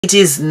It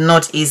is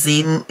not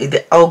easy.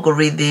 The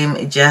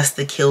algorithm just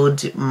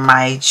killed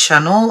my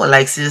channel,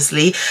 like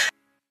seriously.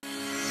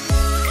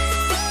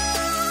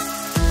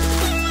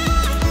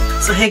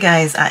 So hey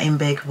guys, I am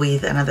back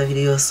with another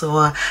video.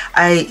 So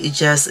I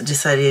just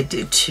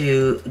decided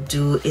to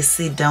do a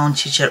sit down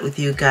chit chat with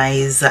you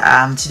guys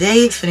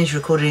today. Finished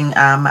recording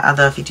my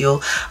other video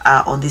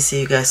on this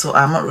here, you guys, so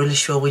I'm not really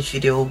sure which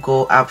video will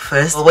go up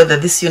first, or whether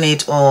this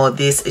unit or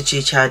this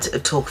chit chat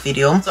talk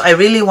video. So I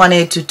really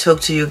wanted to talk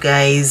to you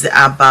guys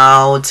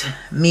about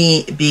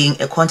me being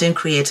a content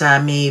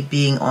creator, me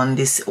being on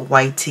this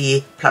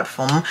YT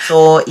platform.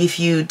 So if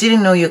you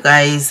didn't know, you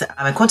guys,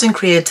 I'm a content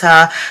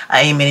creator,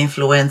 I am an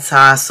influencer.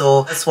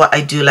 So that's what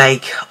I do,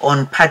 like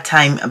on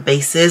part-time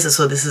basis.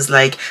 So this is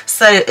like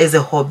started as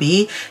a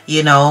hobby,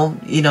 you know,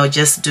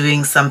 just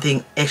doing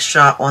something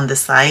extra on the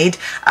side,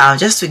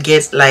 just to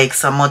get like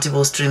some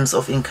multiple streams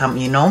of income.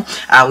 We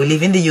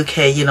live in the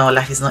UK,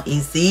 life is not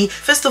easy.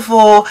 First of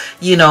all,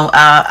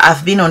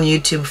 I've been on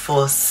YouTube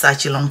for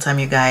such a long time,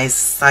 you guys,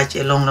 such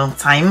a long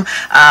time.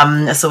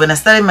 So when I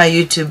started my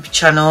YouTube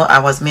channel, I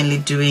was mainly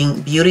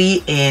doing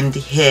beauty and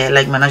hair,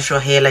 like my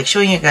natural hair, like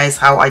showing you guys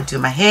how I do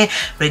my hair,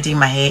 braiding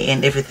my hair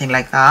and everything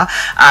like that.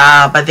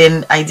 But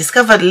then I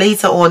discovered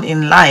later on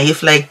in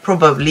life, like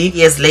probably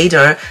years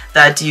later,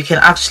 that you can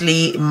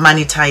actually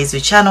monetize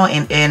your channel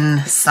and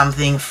earn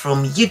something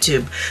from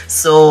YouTube.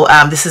 So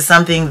this is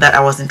something that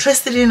I was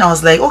interested in. I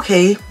was like,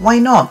 okay, why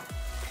not?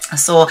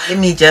 So let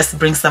me just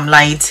bring some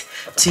light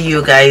to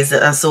you guys.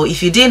 So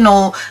if you didn't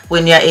know,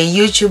 when you're a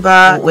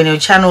YouTuber, when your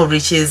channel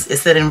reaches a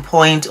certain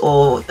point,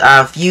 or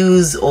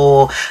views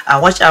or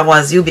watch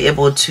hours, you'll be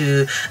able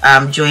to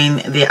join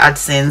the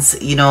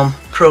AdSense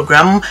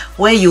program,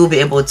 where you'll be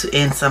able to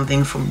earn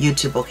something from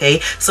YouTube. Okay,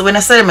 so when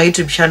I started my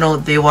YouTube channel,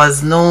 there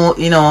was no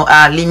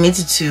limit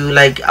to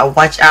like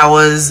watch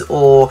hours,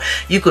 or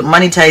you could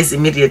monetize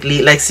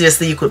immediately. Like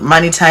seriously, you could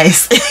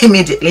monetize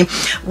immediately,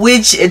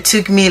 which it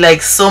took me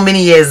like so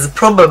many years,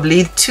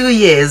 probably 2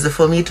 years,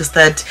 for me to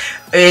start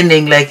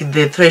earning like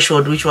the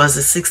threshold, which was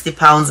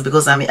 £60,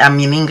 because I'm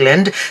in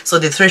England. So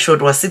the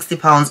threshold was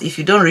 £60. If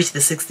you don't reach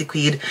the 60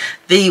 quid,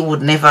 they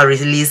would never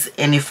release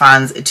any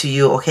funds to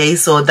you. Okay,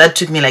 so that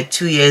took me like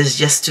 2 years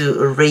just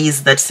to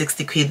raise that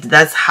 60 quid.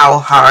 That's how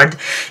hard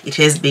it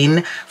has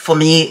been for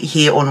me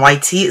here on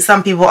YT.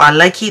 Some people are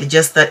lucky,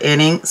 just start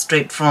earning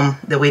straight from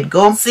the word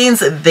go.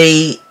 Since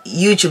the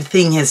YouTube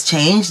thing has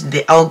changed,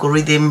 the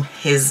algorithm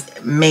has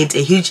made a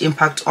huge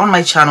impact on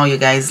my channel, you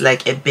guys,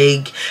 like a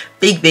big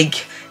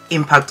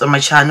impact on my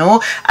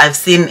channel. I've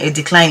seen a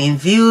decline in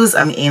views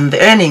and in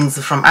the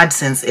earnings from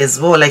AdSense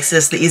as well. Like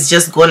seriously, it's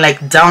just gone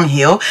like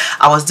downhill.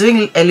 I was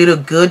doing a little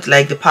good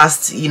like the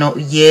past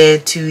year,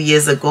 2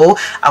 years ago.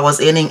 I was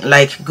earning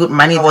like good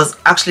money. I was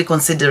actually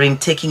considering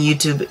taking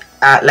YouTube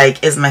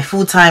like as my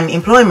full-time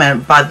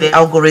employment, but the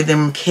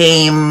algorithm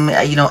came,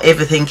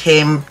 everything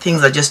came,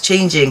 things are just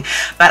changing.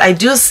 But I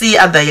do see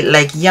other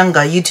like younger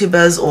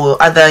YouTubers or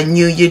other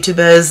new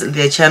YouTubers,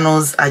 their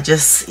channels are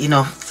just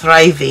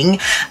thriving.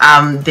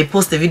 They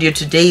post a video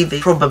today,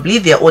 probably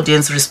their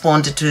audience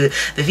respond to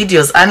the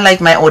videos. Unlike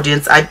my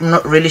audience, I'm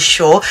not really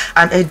sure,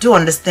 and I do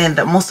understand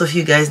that most of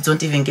you guys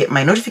don't even get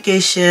my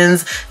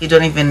notifications. You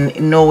don't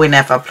even know when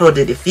I've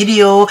uploaded a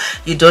video.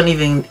 You don't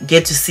even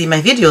get to see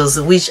my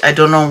videos, which I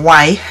don't know why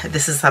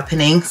this is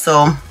happening.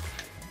 So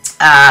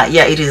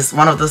yeah, it is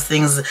one of those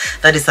things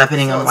that is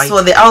happening on YT.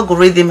 So the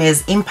algorithm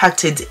has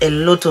impacted a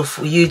lot of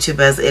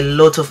YouTubers, a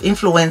lot of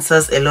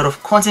influencers, a lot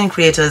of content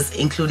creators,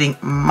 including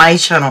my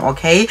channel.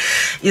 Okay,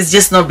 it's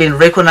just not been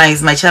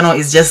recognized. My channel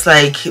is just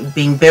like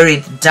being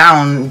buried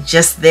down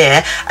just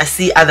there. I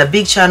see other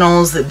big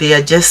channels, they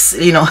are just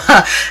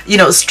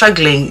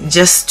struggling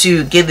just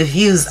to get the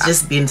views. It's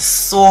just been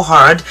so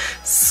hard,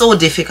 so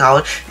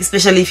difficult,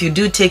 especially if you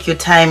do take your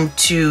time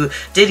to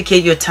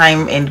dedicate your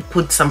time and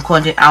put some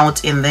content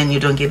out, and then you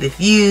don't get the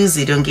views,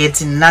 you don't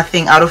get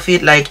nothing out of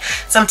it. Like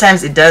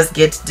sometimes it does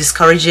get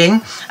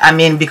discouraging. I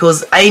mean,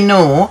 because I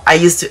know I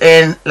used to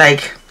earn like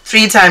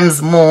 3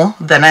 times more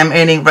than I'm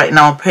earning right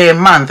now per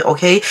month,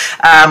 okay,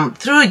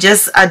 through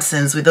just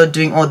AdSense, without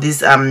doing all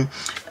these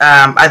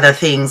other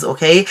things.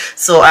 Okay,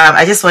 so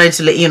I just wanted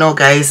to let you know,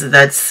 guys,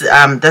 that's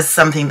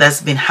something that's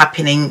been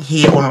happening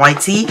here on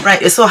YT,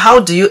 right? So how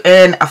do you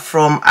earn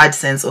from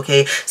AdSense?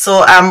 Okay,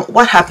 so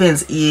what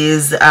happens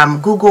is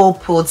Google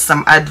puts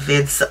some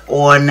adverts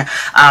on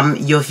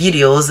your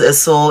videos.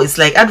 So it's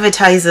like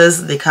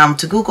advertisers, they come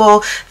to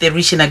Google, they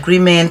reach an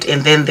agreement,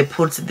 and then they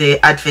put the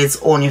adverts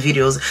on your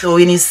videos. So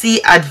when you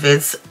see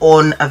adverts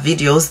on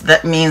videos,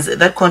 that means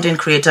that content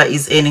creator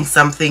is earning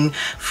something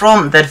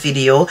from that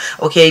video.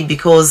 Okay,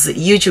 because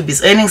YouTube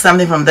is earning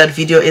something from that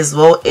video as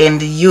well,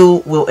 and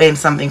you will earn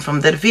something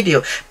from that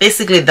video.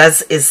 Basically,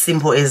 that's as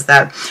simple as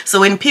that.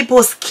 So when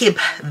people skip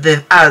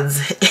the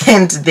ads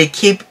and they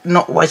keep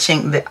not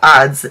watching the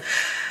ads,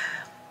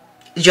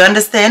 do you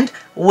understand?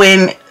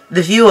 When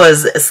the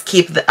viewers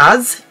skip the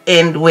ads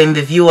and when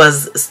the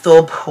viewers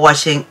stop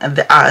watching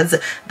the ads,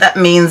 that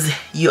means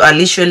you are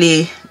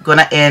literally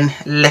gonna earn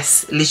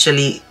less,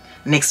 literally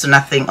next to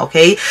nothing.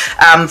 Okay,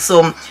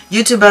 so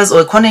YouTubers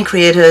or content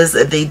creators,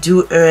 they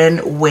do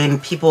earn when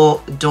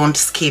people don't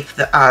skip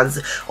the ads,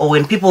 or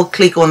when people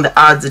click on the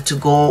ads to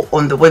go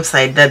on the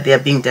website that they are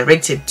being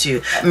directed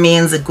to. That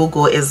means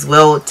Google as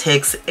well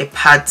takes a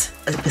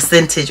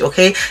percentage.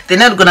 Okay, they're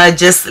not gonna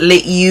just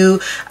let you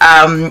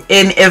earn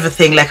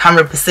everything like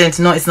 100%.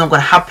 No, it's not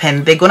gonna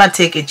happen. They're gonna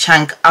take a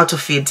chunk out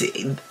of it,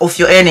 of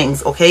your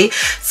earnings. Okay,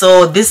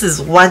 so this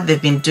is what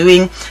they've been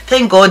doing.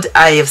 Thank God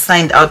I have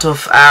signed out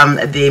of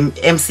the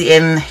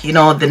MCN, you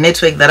know, the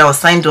network that I was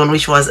signed on,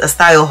 which was a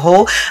Style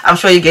Hole. I'm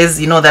sure you guys,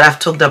 you know, that I've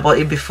talked about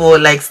it before,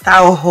 like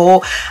Style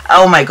Hole.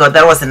 Oh my God,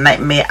 that was a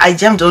nightmare. I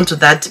jumped onto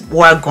that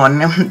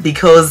wagon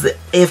because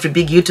every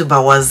big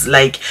YouTuber was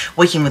like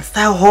working with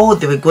Style Hole.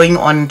 They were going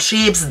on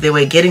trips, they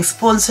were getting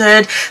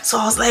sponsored. So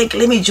I was like,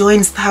 let me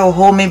join Style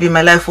Hole. Maybe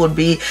my life would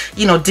be,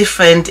 you know,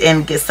 different,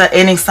 and start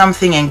earning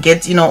something and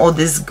get, you know, all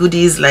these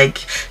goodies like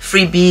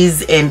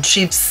freebies and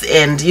trips,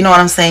 and you know what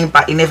I'm saying.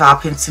 But it never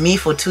happened to me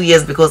for 2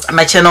 years because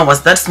my channel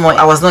was that small.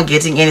 I was not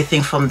getting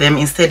anything from them.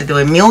 Instead, they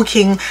were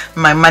milking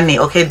my money.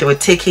 Okay, they were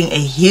taking a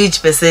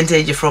huge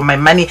percentage from my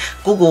money.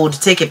 Google would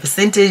take a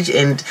percentage,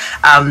 and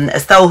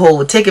Style Hole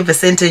would take a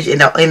percentage,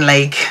 and I'll earn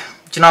like,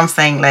 do you know what I'm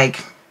saying,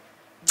 like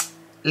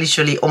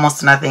literally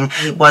almost nothing.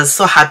 I was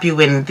so happy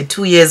when the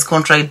 2 years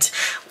contract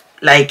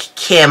like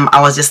came. I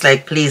was just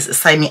like, please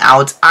sign me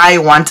out. I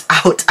want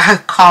out. I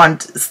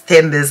can't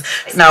stand this.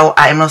 Now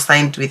I am not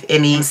signed with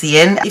any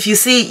MCN. If you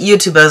see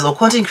YouTubers or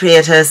content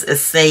creators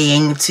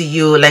saying to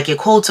you like a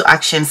call to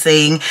action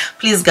saying,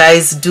 please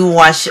guys do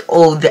watch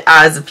all the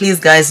ads,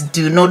 please guys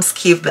do not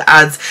skip the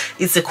ads,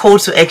 it's a call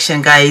to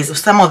action, guys.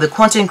 Some of the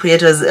content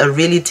creators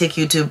really take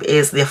YouTube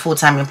as their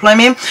full-time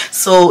employment,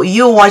 so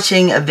you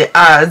watching the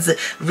ads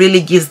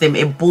really gives them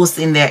a boost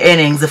in their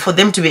earnings for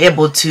them to be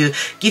able to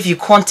give you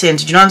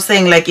content. You know what I'm saying?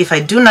 Like if I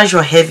do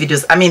natural hair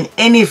videos, I mean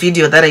any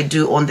video that I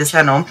do on this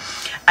channel,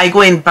 I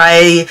go and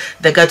buy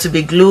the got to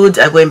be glued,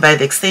 I go and buy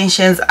the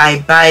extensions, I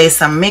buy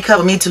some makeup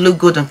for me to look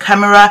good on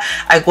camera,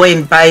 I go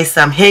and buy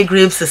some hair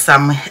grips,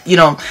 some, you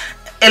know,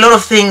 a lot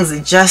of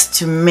things just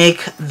to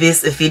make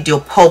this video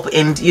pop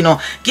and, you know,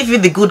 give you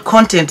the good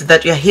content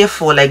that you're here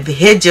for, like the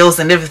hair gels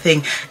and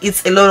everything.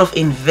 It's a lot of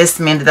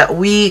investment that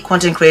we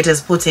content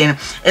creators put in.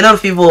 A lot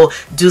of people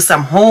do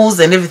some hauls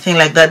and everything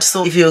like that.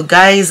 So if you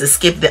guys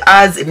skip the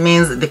ads, it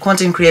means the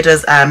content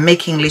creators are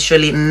making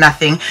literally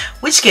nothing,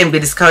 which can be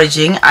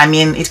discouraging. I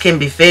mean, it can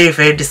be very,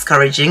 very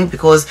discouraging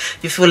because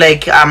you feel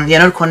like you're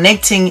not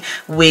connecting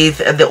with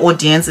the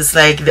audience. It's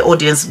like the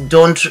audience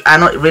are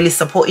not really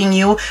supporting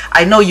you.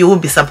 I know you will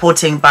be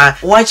supporting,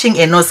 but watching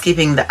and not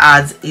skipping the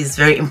ads is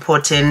very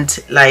important.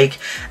 Like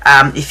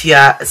if you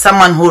are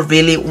someone who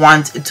really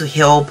wants to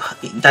help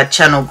that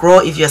channel grow,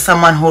 if you're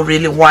someone who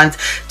really wants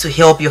to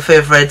help your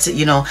favorite,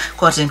 you know,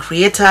 content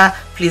creator,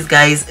 please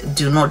guys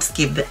do not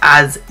skip the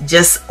ads.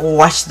 Just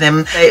watch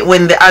them.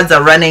 When the ads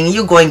are running,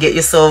 you go and get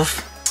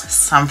yourself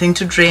something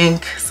to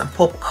drink, some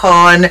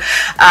popcorn,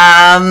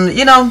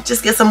 you know,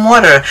 just get some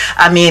water.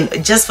 I mean,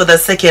 just for that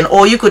second.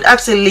 Or you could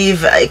actually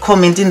leave a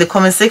comment in the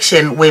comment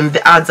section when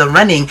the ads are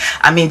running.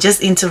 I mean,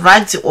 just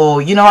interact,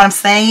 or you know what I'm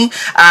saying,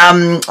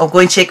 or go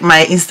and check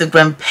my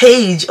Instagram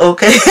page,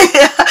 okay,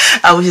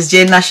 which is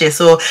Nashe.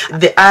 So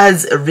the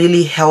ads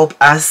really help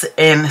us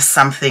earn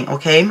something.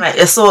 Okay, right.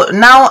 So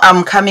now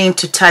I'm coming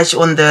to touch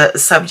on the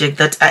subject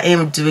that I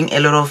am doing a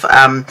lot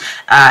of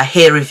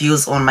hair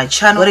reviews on my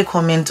channel. Got a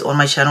comment on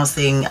my channel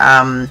saying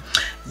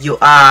you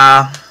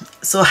are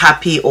so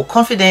happy or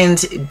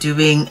confident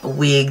doing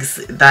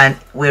wigs than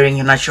wearing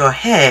your natural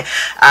hair,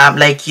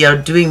 like you're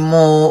doing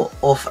more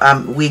of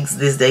wigs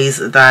these days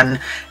than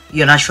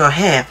your natural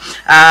hair.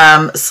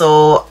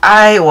 So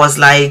I was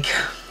like,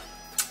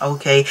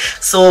 okay,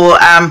 so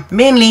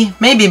mainly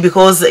maybe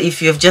because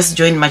if you've just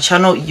joined my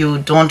channel, you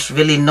don't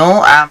really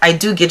know, I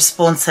do get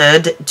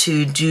sponsored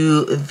to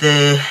do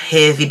the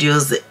hair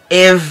videos.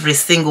 Every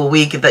single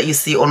week that you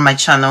see on my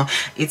channel,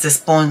 it's a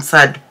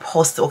sponsored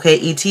post. Okay,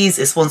 it is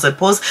a sponsored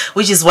post,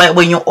 which is why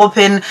when you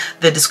open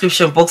the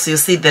description box, you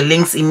see the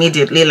links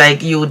immediately.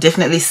 Like you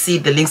definitely see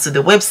the links to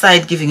the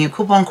website giving you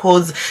coupon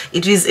codes.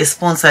 It is a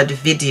sponsored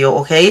video.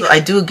 Okay, so I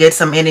do get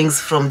some earnings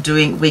from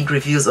doing wig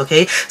reviews.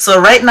 Okay, so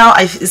right now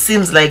it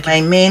seems like my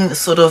main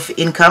sort of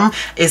income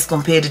is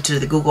compared to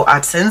the Google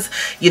AdSense.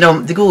 You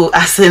know, the Google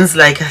AdSense,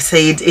 like I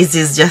said, it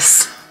is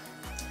just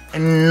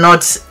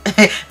not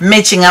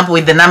matching up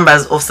with the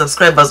numbers of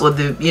subscribers or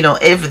the, you know,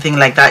 everything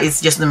like that.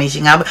 It's just not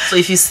matching up. So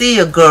if you see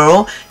a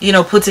girl, you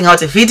know, putting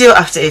out a video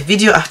after a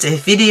video after a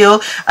video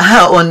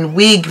on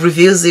wig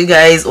reviews, you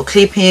guys, or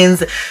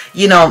clippings,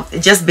 you know,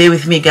 just bear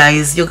with me,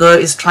 guys. Your girl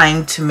is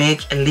trying to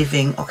make a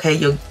living. Okay,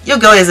 your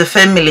girl is a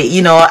family.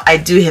 You know, I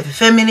do have a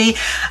family.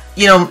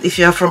 You know, if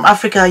you're from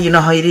Africa, you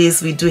know how it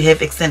is. We do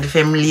have extended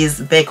families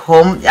back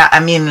home. I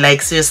mean,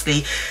 like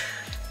seriously,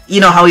 you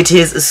know how it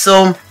is.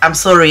 So I'm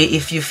sorry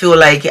if you feel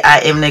like I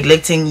am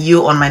neglecting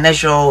you on my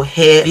natural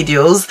hair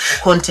videos.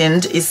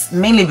 Content is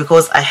mainly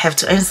because I have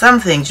to earn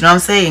something. Do you know what I'm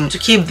saying? To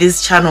keep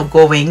this channel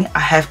going, I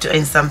have to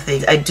earn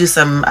something. I do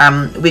some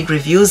wig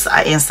reviews,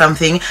 I earn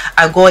something.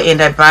 I go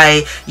and I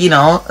buy, you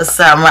know,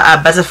 some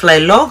butterfly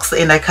locks,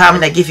 and I come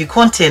and I give you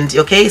content.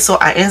 Okay, so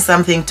I earn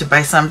something to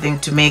buy something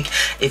to make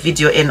a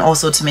video and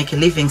also to make a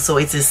living. So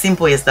it's as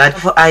simple as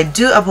that. I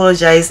do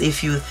apologize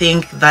if you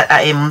think that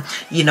I am,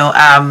 you know,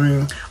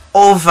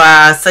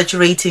 over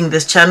saturating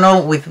this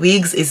channel with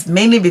wigs. Is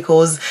mainly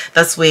because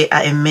that's where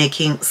I am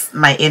making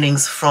my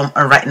earnings from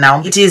right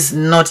now. It is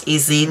not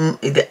easy.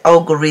 The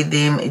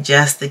algorithm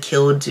just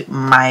killed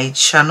my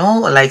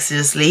channel, like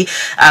seriously.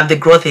 The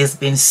growth has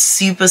been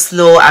super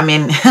slow. I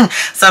mean,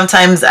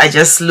 sometimes I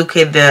just look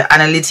at the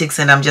analytics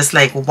and I'm just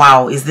like,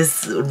 wow, is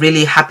this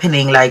really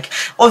happening? Like,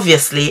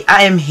 obviously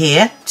I am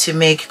here to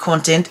make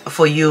content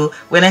for you.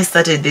 When I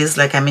started this,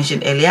 like I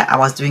mentioned earlier, I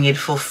was doing it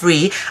for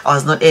free. I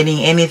was not earning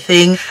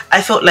anything.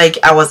 I felt like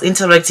I was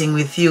interacting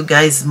with you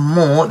guys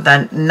more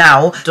than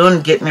now.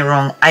 Don't get me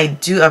wrong, I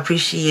do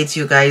appreciate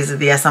you guys.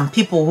 There are some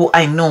people who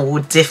I know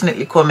would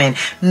definitely comment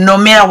no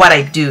matter what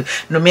I do.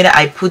 No matter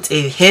I put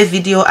a hair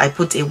video, I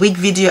put a wig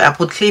video, I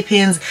put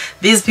clip-ins,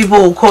 these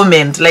people will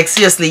comment. Like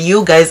seriously,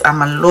 you guys are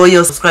my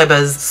loyal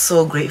subscribers.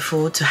 So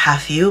grateful to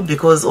have you,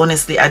 because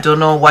honestly I don't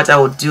know what I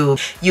would do.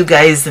 You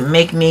guys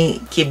make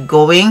me keep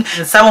going.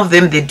 And some of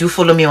them, they do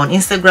follow me on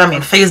Instagram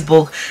and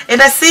Facebook,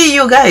 and I see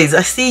you guys.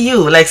 I see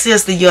you. Like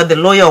seriously, you're the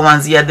loyal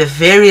ones. You're the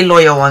very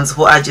loyal ones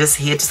who are just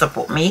here to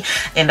support me,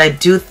 and I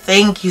do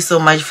thank you so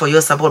much for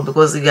your support,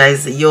 because you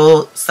guys,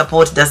 your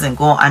support doesn't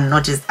go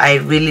unnoticed. I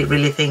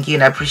really thank you,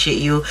 and I appreciate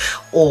you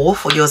all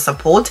for your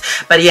support.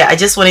 But yeah, I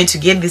just wanted to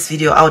get this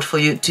video out for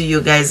you, to you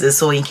guys.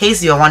 So in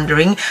case you're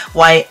wondering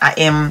why I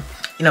am,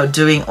 you know,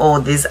 doing all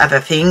these other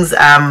things,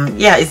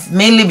 yeah, it's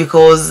mainly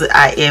because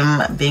I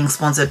am being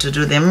sponsored to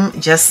do them,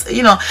 just,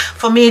 you know,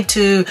 for me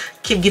to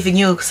keep giving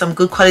you some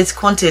good quality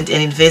content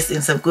and invest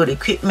in some good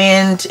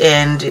equipment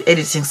and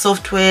editing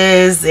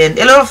softwares, and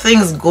a lot of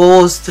things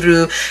goes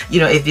through, you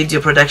know, a video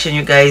production.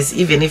 You guys,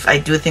 even if I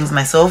do things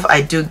myself,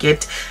 I do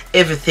get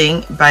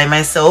everything by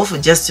myself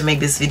just to make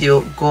this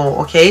video go.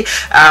 Okay,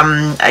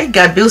 I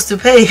got bills to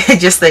pay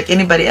just like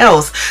anybody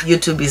else.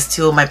 YouTube is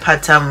still my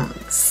part-time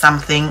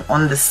something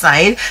on the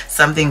side,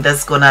 something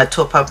that's gonna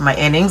top up my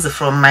earnings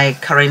from my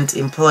current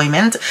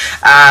employment,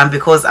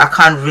 because I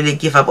can't really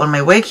give up on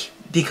my work,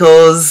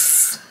 because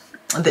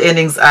the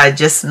earnings are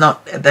just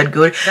not that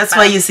good. That's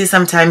why you see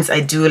sometimes I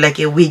do like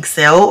a wig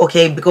sale,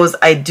 okay, because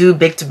I do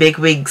back-to-back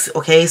wigs.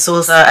 Okay,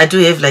 so I do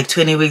have like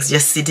 20 wigs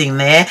just sitting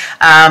there.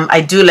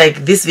 I do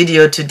like this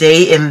video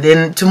today, and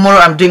then tomorrow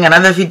I'm doing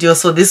another video,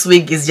 so this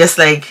wig is just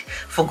like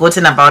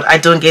forgotten about. I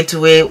don't get to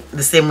wear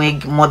the same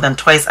wig more than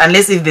twice,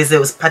 unless if there's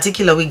a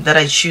particular wig that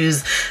I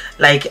choose,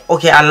 like,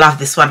 okay, I love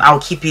this one, I'll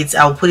keep it,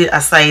 I'll put it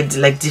aside,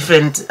 like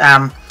different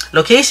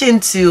location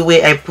to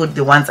where I put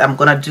the ones I'm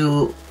gonna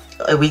do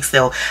a wig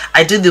sale.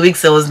 I do the wig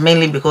sales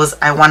mainly because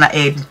I want to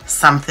add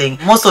something.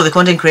 Most of the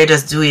content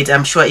creators do it.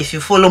 I'm sure if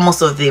you follow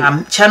most of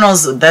the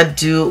channels that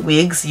do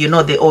wigs, you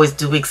know, they always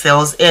do wig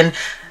sales. And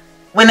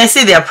when I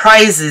see their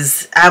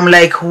prices, I'm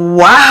like,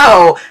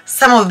 wow.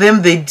 Some of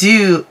them, they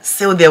do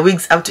sell their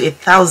wigs up to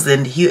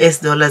 $1,000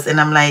 US,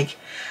 and I'm like,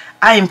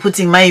 I am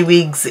putting my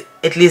wigs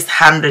at least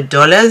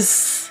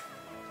 $100.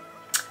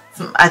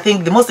 I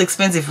think the most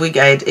expensive wig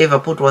I had ever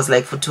put was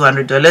like for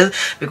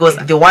 $200, because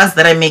the ones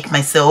that I make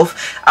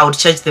myself, I would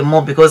charge them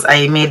more because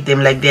I made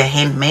them like they're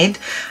handmade,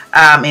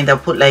 and I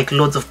put like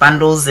loads of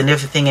bundles and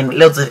everything and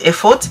loads of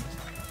effort.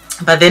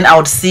 But then I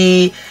would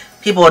see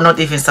people are not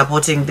even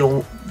supporting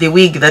the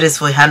wig that is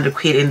for 100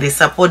 quid, and they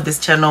support this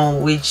channel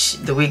which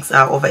the wigs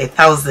are over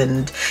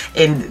 1,000,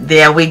 and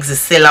their wigs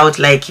sell out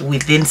like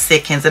within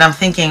seconds. And I'm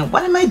thinking,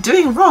 what am I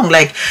doing wrong?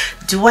 Like,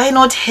 do I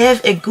not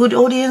have a good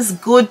audience?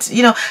 Good,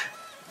 you know,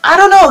 I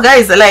don't know,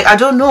 guys. Like, I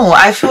don't know.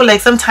 I feel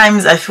like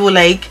sometimes I feel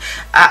like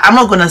I'm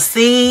not gonna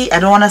say, I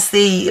don't want to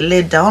say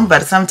let down,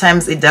 but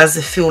sometimes it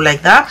does feel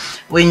like that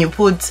when you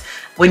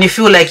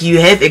feel like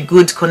you have a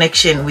good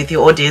connection with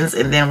your audience,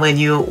 and then when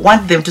you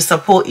want them to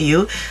support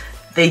you,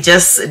 they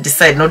just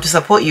decide not to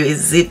support you.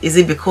 Is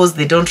it because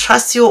they don't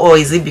trust you, or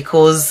is it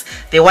because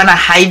they want to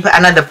hype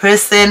another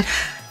person?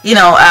 You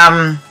know,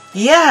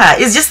 yeah,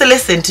 it's just a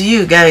lesson to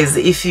you guys.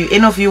 If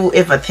any of you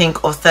ever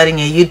think of starting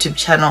a YouTube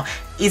channel,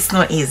 it's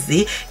not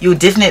easy. You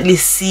definitely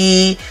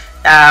see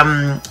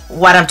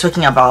what I'm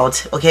talking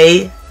about.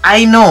 Okay,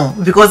 I know,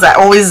 because I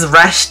always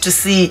rush to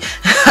see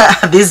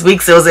these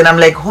wig sales, and I'm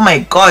like, oh my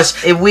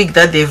gosh, a wig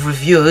that they've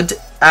reviewed,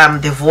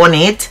 they've won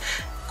it,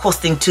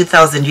 costing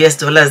 $2,000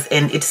 US,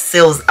 and it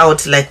sells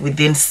out like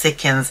within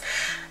seconds.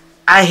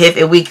 I have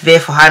a wig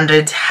there for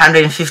 100,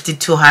 150,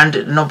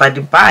 200,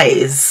 nobody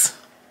buys.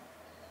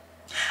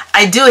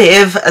 I do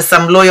have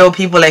some loyal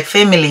people, like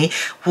family,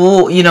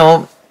 who, you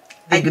know,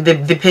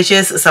 they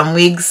purchase some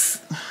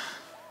wigs.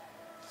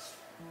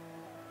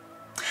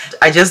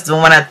 I just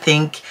don't want to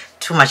think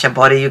too much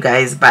about it, you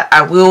guys, but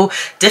I will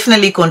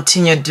definitely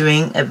continue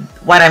doing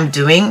what I'm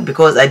doing,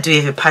 because I do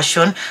have a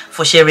passion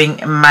for sharing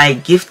my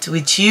gift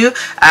with you.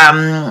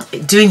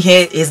 Doing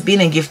hair has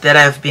been a gift that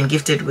I've been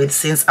gifted with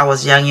since I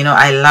was young. You know,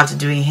 I loved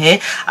doing hair.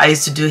 I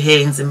used to do hair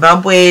in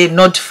Zimbabwe,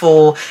 not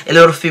for a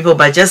lot of people,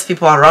 but just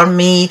people around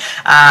me,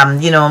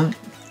 you know,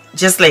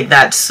 just like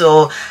that.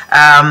 So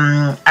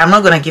I'm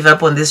not gonna give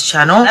up on this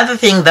channel. Another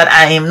thing that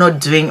I am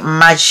not doing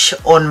much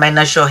on my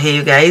natural hair,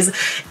 you guys,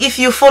 if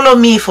you follow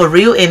me for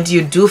real and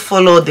you do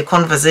follow the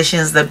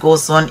conversations that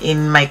goes on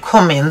in my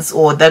comments,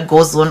 or that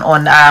goes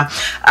on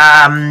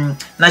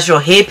natural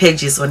hair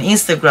pages on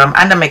Instagram,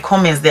 under my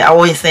comments they're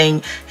always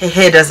saying her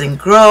hair doesn't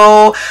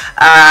grow,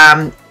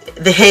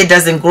 the hair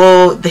doesn't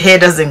grow, the hair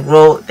doesn't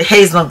grow, the hair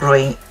is not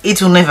growing,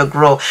 it will never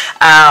grow,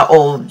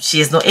 or she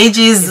has no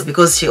edges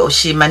because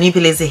she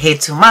manipulates the hair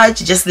too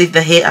much. Just leave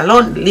the hair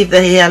alone, leave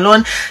the hair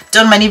alone,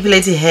 don't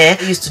manipulate the hair.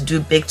 I used to do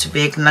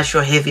back-to-back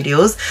natural hair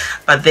videos,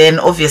 but then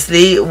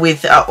obviously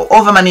with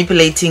over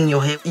manipulating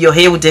your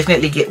hair will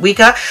definitely get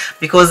weaker,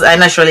 because I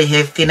naturally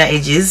have thinner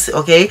edges.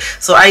 Okay,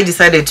 so I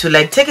decided to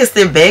like take a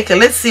step back,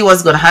 let's see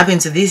what's gonna happen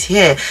to this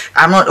hair.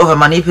 I'm not over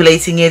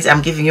manipulating it.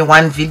 I'm giving you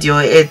one video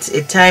at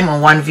a time, or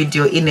one video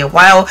in a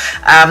while.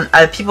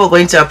 Are people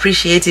going to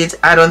appreciate it?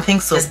 I don't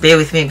think so. Just bear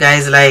with me,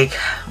 guys. Like,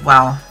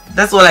 wow,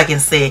 that's all I can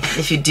say.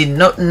 If you did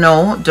not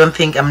know, don't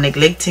think I'm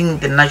neglecting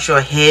the natural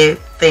hair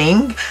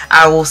thing.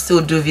 I will still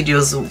do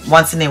videos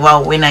once in a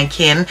while when I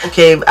can.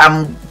 Okay,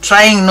 I'm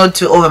trying not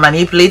to over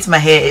manipulate my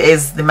hair,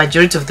 as the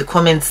majority of the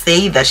comments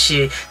say that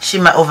she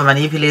might over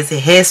manipulate her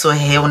hair, so her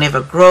hair will never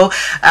grow.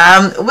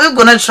 We're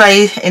gonna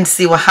try and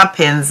see what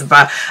happens,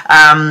 but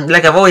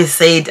like I've always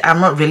said,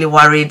 I'm not really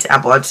worried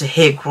about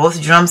hair growth.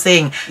 Do you know what I'm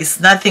saying? It's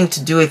nothing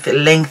to do with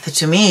length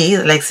to me,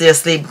 like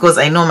seriously, because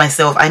I know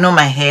myself, I know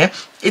my hair,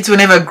 it will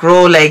never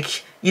grow,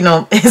 like, you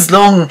know, as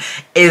long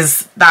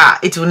as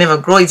that, it will never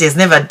grow. It has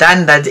never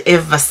done that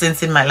ever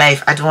since in my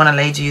life. I don't want to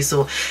lie to you.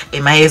 So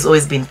my hair has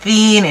always been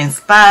thin and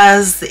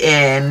sparse,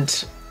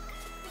 and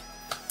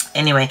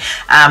anyway,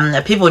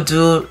 people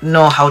do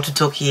know how to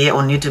talk here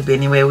on YouTube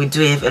anyway. We do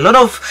have a lot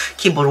of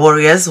keyboard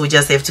warriors who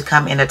just have to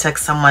come and attack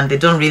someone. They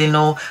don't really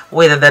know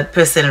whether that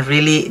person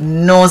really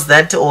knows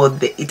that, or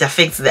it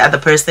affects the other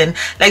person.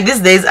 Like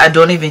these days, I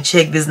don't even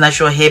check these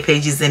natural hair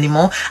pages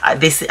anymore. I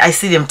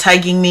see them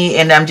tagging me,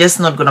 and I'm just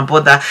not gonna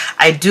bother.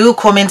 I do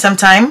comment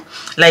sometime.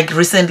 Like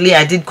recently,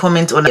 I did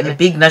comment on a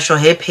big natural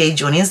hair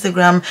page on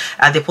Instagram.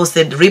 They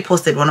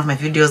reposted one of my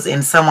videos,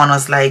 and someone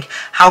was like,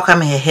 how come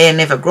her hair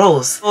never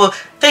grows? So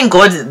thank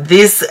God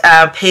this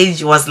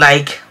page was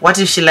like, what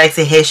if she likes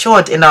her hair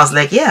short? And I was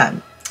like, yeah,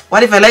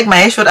 what if I like my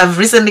hair short? I've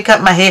recently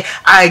cut my hair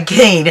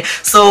again,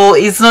 so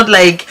it's not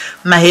like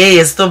my hair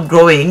has stopped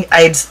growing.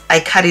 I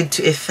cut it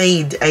to a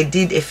fade. I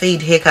did a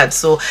fade haircut,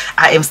 so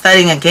I am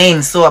starting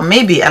again. So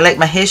maybe I like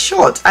my hair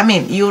short. I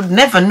mean, you'd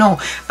never know.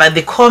 But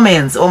the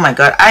comments, oh my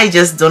god, I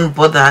just don't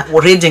bother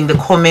reading the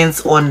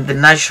comments on the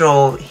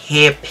natural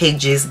hair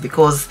pages,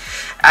 because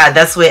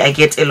that's where I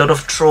get a lot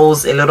of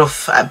trolls, a lot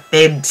of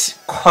bad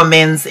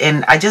comments,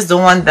 and I just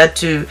don't want that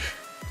to,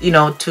 you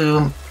know,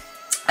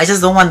 I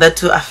just don't want that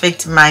to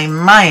affect my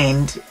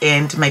mind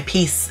and my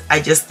peace. I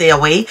just stay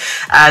away.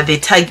 They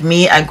tag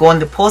me, I go on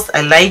the post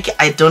I like,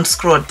 I don't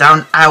scroll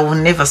down. I will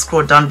never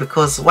scroll down,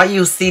 because what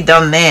you see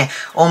down there,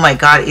 oh my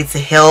god, it's a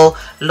hell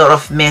lot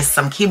of mess.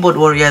 Some keyboard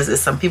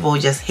warriors, some people who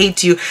just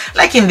hate you.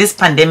 Like in this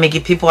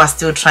pandemic, people are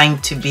still trying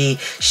to be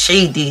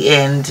shady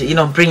and, you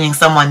know, bringing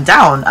someone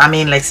down. I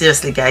mean, like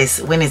seriously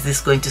guys, when is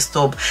this going to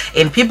stop?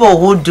 And people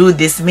who do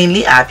this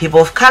mainly are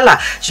people of color.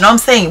 Do you know what I'm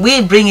saying?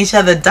 We bring each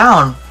other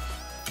down.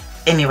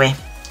 Anyway,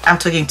 I'm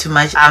talking too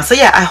much. So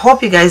yeah, I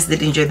hope you guys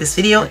did enjoy this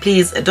video.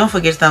 Please don't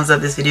forget to thumbs up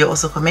this video,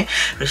 also comment,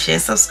 share,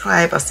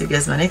 subscribe. I'll see you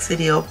guys in my next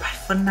video. Bye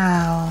for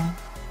now.